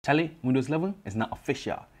Chale, Windows 11 is now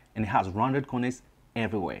official and it has rounded corners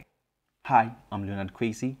everywhere. Hi, I'm Leonard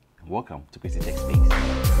Kwasi and welcome to KwasiTechSpace.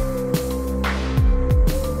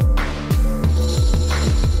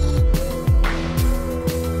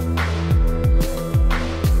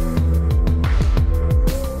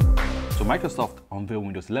 So Microsoft unveiled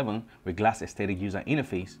Windows 11 with glass aesthetic user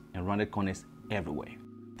interface and rounded corners everywhere.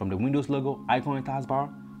 From the Windows logo, icon and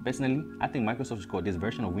taskbar, personally, I think Microsoft should call this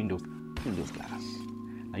version of Windows Glass.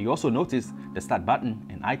 Now you also notice the start button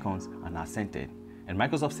and icons are now centered, and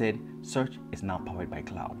Microsoft said search is now powered by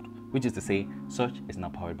cloud, which is to say search is now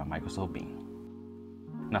powered by Microsoft Bing.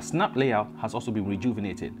 Now Snap Layout has also been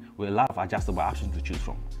rejuvenated with a lot of adjustable options to choose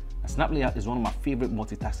from. Now, Snap Layout is one of my favorite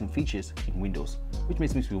multitasking features in Windows, which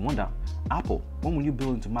makes me wonder, Apple, when will you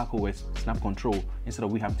build into macOS Snap Control instead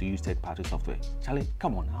of we having to use third-party software? Chale,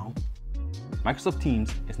 come on now. Microsoft Teams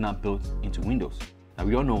is now built into Windows. Now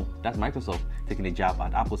we all know that's Microsoft taking a jab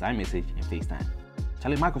at Apple's iMessage and FaceTime.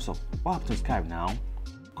 Chale, Microsoft, what happened to Skype now?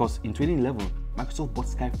 Because in 2011, Microsoft bought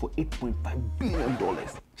Skype for $8.5 billion.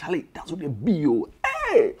 Chale, that's what a B.O.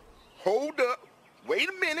 Hey! Hold up, wait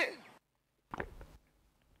a minute.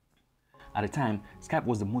 At the time, Skype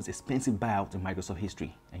was the most expensive buyout in Microsoft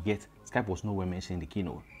history, and yet Skype was nowhere mentioned in the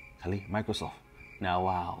keynote. Chale, Microsoft. Now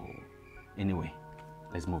wow. Anyway,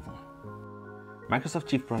 let's move on. Microsoft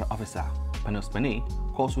Chief Product Officer Panos Panay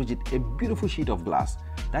calls Widget a beautiful sheet of glass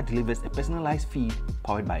that delivers a personalized feed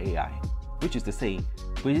powered by AI, which is to say,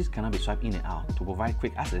 widgets cannot be swiped in and out to provide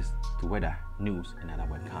quick access to weather, news, and other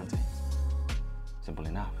web content. Simple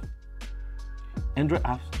enough. Android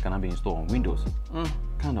apps cannot be installed on Windows.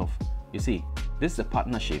 Kind of. You see, this is a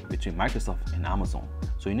partnership between Microsoft and Amazon,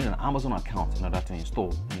 so you need an Amazon account in order to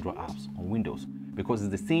install Android apps on Windows, because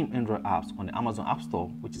it's the same Android apps on the Amazon App Store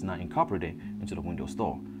which is now incorporated into the Windows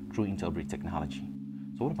Store through Intel Bridge technology.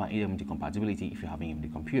 So what about AMD compatibility if you have an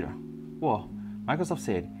AMD computer? Well, Microsoft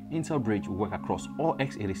said Intel Bridge will work across all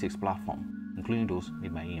x86 platforms, including those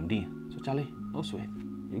made by AMD. So Chale, no sweat,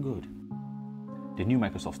 you're good. The new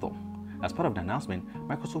Microsoft Store. As part of the announcement,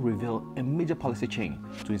 Microsoft revealed a major policy change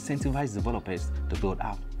to incentivize developers to build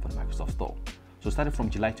apps for the Microsoft Store. So starting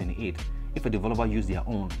from July 28th, if a developer uses their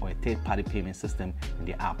own or a third-party payment system in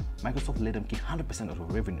their app, Microsoft let them keep 100% of the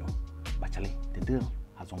revenue. But Chale, the deal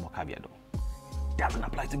has one more caveat though. Doesn't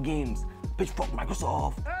apply to games. Pitchfork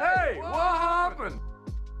Microsoft. Hey, what happened?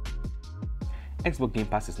 Xbox Game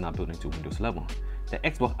Pass is now built into Windows 11. The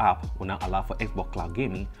Xbox app will now allow for Xbox Cloud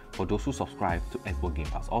Gaming for those who subscribe to Xbox Game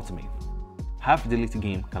Pass Ultimate. High-fidelity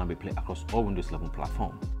games cannot be played across all Windows 11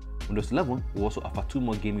 platforms. Windows 11 will also offer two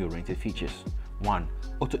more gaming-oriented features. 1.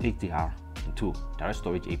 Auto HDR, and 2. Direct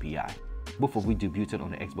Storage API, both of which debuted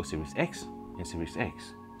on the Xbox Series X and Series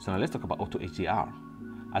X. So now let's talk about Auto HDR.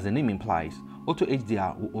 As the name implies, Auto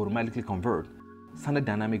HDR will automatically convert standard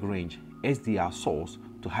dynamic range HDR source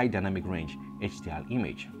to high dynamic range HDR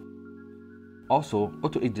image. Also,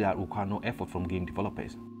 Auto HDR will require no effort from game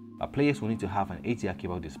developers, but players will need to have an HDR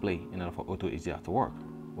capable display in order for Auto HDR to work.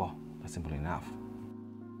 Well, that's simple enough.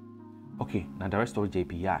 Okay, now Direct Storage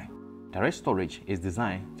API. Direct Storage is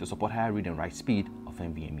designed to support higher read and write speed of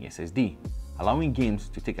NVMe SSD, allowing games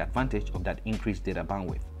to take advantage of that increased data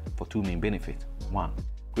bandwidth for two main benefits. 1.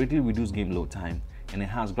 Greatly reduce game load time and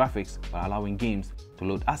enhance graphics by allowing games to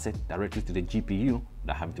load assets directly to the GPU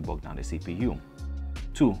without having to bog down the CPU.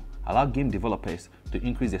 2. Allow game developers to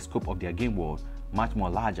increase the scope of their game world much more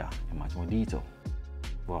larger and much more detailed.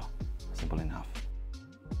 Well, simple enough.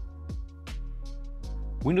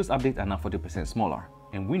 Windows updates are now 40% smaller,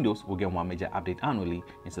 and Windows will get one major update annually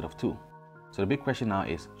instead of two. So the big question now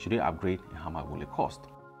is, should you upgrade and how much will it cost?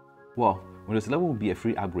 Well, Windows 11 will be a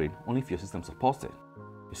free upgrade only if your system supports it.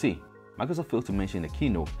 You see, Microsoft failed to mention in the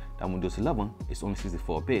keynote that Windows 11 is only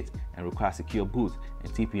 64-bit and requires secure boot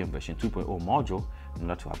and TPM version 2.0 module in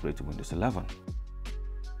order to upgrade to Windows 11.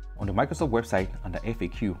 On the Microsoft website under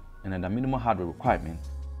FAQ and under minimal hardware requirement,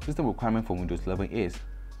 system requirement for Windows 11 is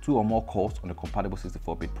 2 or more cores on a compatible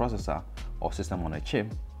 64-bit processor or system on a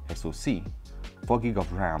chip, SoC, 4 GB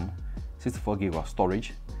of RAM, 64 GB of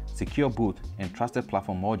storage, secure boot and trusted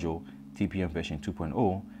platform module TPM version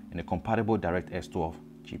 2.0, and a compatible DirectX 12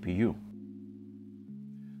 GPU.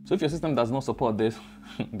 So if your system does not support this,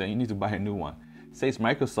 then you need to buy a new one. Says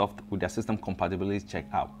Microsoft with their system compatibility check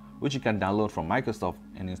app, which you can download from Microsoft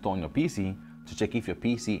and install on your PC to check if your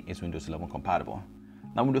PC is Windows 11 compatible.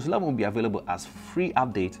 Now Windows 11 will be available as free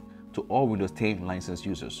update to all Windows 10 licensed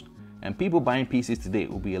users, and people buying PCs today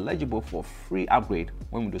will be eligible for free upgrade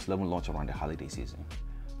when Windows 11 launch around the holiday season.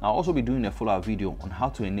 Now, I'll also be doing a follow-up video on how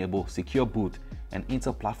to enable secure boot and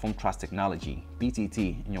Intel Platform Trust Technology,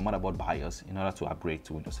 PTT, in your motherboard BIOS in order to upgrade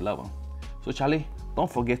to Windows 11. So Chale,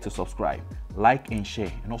 don't forget to subscribe, like and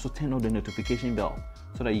share, and also turn on the notification bell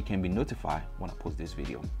so that you can be notified when I post this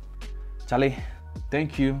video. Chale,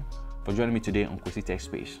 thank you for joining me today on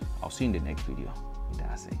KwasiTechSpace. I'll see you in the next video.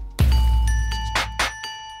 Medaasi.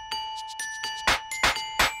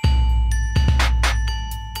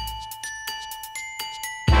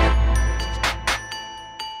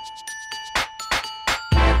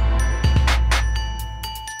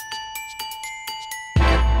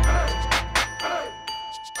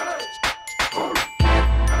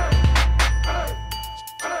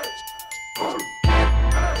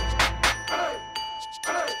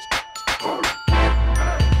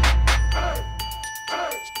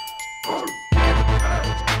 Hey!